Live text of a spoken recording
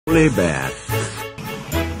woolly bear.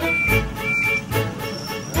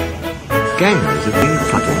 Gangers have been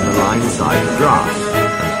cutting the line-side grass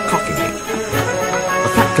and cocking it. The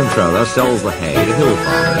fat controller sells the hay to hill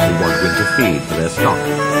farmers who want winter feed for their stock.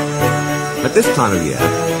 At this time of year,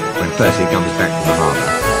 when Percy comes back to the harbour,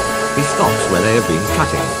 he stops where they have been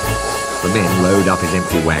cutting. The men load up his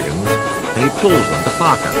empty wagons and he pulls them to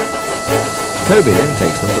Farker. Toby then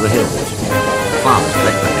takes them to the hills. The farmers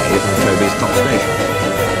collect the hay from Toby's top station.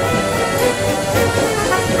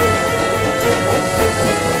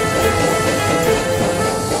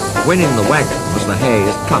 When in the wagons, the hay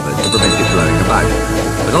is covered to prevent it blowing about,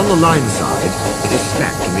 but on the line side, it is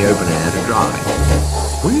stacked in the open air to dry.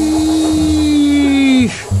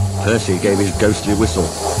 Wheesh! Percy gave his ghostly whistle.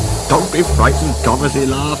 "Don't be frightened, Thomas," he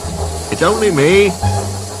laughed. "It's only me."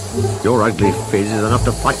 "Your ugly phiz is enough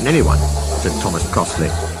to frighten anyone," said Thomas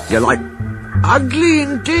crossly. "You're like, ugly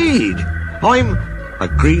indeed." "I'm a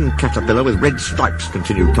green caterpillar with red stripes,"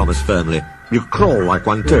 continued Thomas firmly. "You crawl like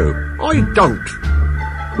one too." "I don't."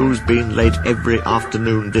 "Who's been late every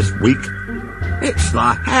afternoon this week?" "It's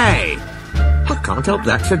the hay." "I can't help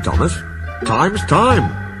that," said Thomas. "Time's time,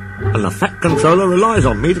 and the fat controller relies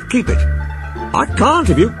on me to keep it. I can't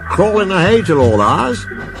if you crawl in the hay till all hours."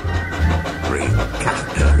 "Green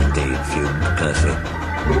caterpillar indeed," fumed Percy.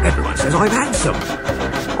 "Everyone says I'm handsome,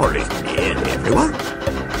 or at least nearly everyone.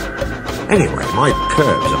 Anyway, my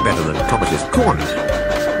curves are better than Thomas's corners."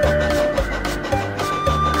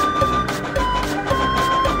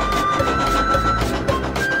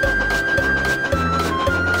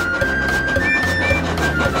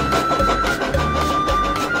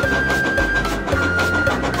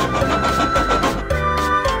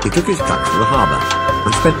 He took his trucks to the harbour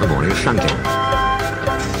and spent the morning shunting.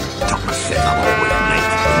 "Thomas says I'm always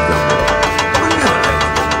late," he grumbled. "I'm never late.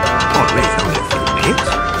 Or at least only a few minutes.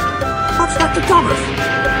 What's that to Thomas?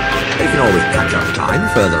 He can always catch up time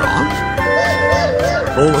further on."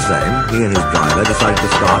 All the same, he and his driver decided to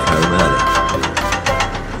start home early.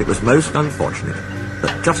 It was most unfortunate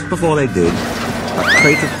that just before they did, a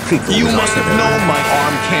crate of treacle You was must have upset known over. my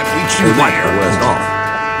arm can't reach you They might be there. worse off.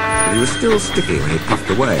 He was still sticky when he puffed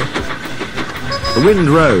away. The wind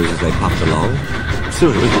rose as they puffed along.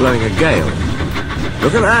 Soon it was blowing a gale.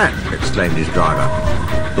 "Look at that!" exclaimed his driver.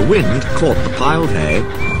 The wind caught the piled hay,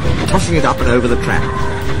 tossing it up and over the track.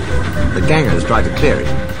 The gangers tried to clear it,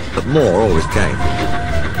 but more always came.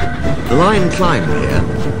 The line climbed here.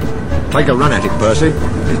 "Take a run at it, Percy,"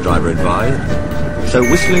 his driver advised. So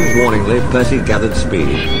whistling warningly, Percy gathered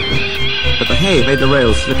speed. But the hay made the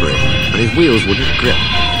rails slippery, and his wheels wouldn't grip.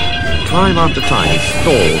 Time after time he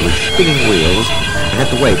stalled with spinning wheels and had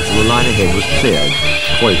to wait till the line ahead was cleared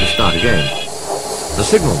before he could start again. The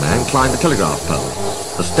signalman climbed the telegraph pole.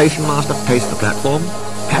 The station master paced the platform,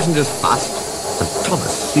 passengers fussed, and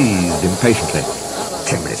Thomas seized impatiently.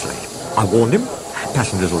 10 minutes late. I warned him.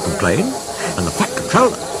 Passengers will complain. And the fat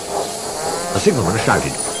controller. The signalman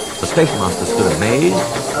shouted. The station master stood amazed.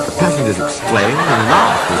 The passengers exclaimed and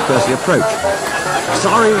laughed as Percy approached.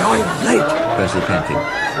 "Sorry, I'm late," Percy panted.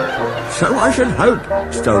 "So I should hope,"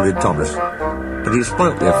 scolded Thomas. But he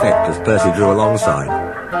spoilt the effect as Percy drew alongside.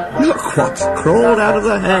 "Look what's crawled out of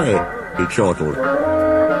the hay," he chortled.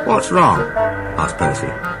 "What's wrong?" asked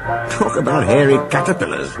Percy. "Talk about hairy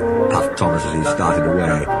caterpillars," puffed Thomas as he started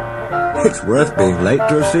away. "It's worth being late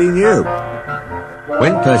to have seen you."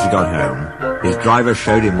 When Percy got home, his driver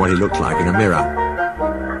showed him what he looked like in a mirror.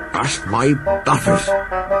 "Bust my buffers,"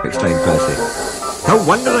 exclaimed Percy. "No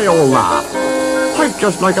wonder they all laugh. I'm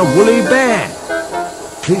just like a woolly bear.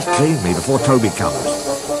 Please clean me before Toby comes."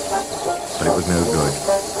 But it was no good.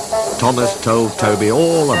 Thomas told Toby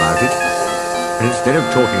all about it, and instead of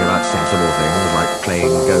talking about sensible things like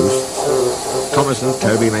playing ghosts, Thomas and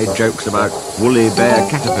Toby made jokes about woolly bear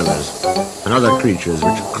caterpillars and other creatures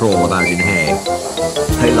which crawl about in hay.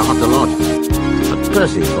 They laughed a lot, but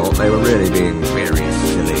Percy thought they were really being very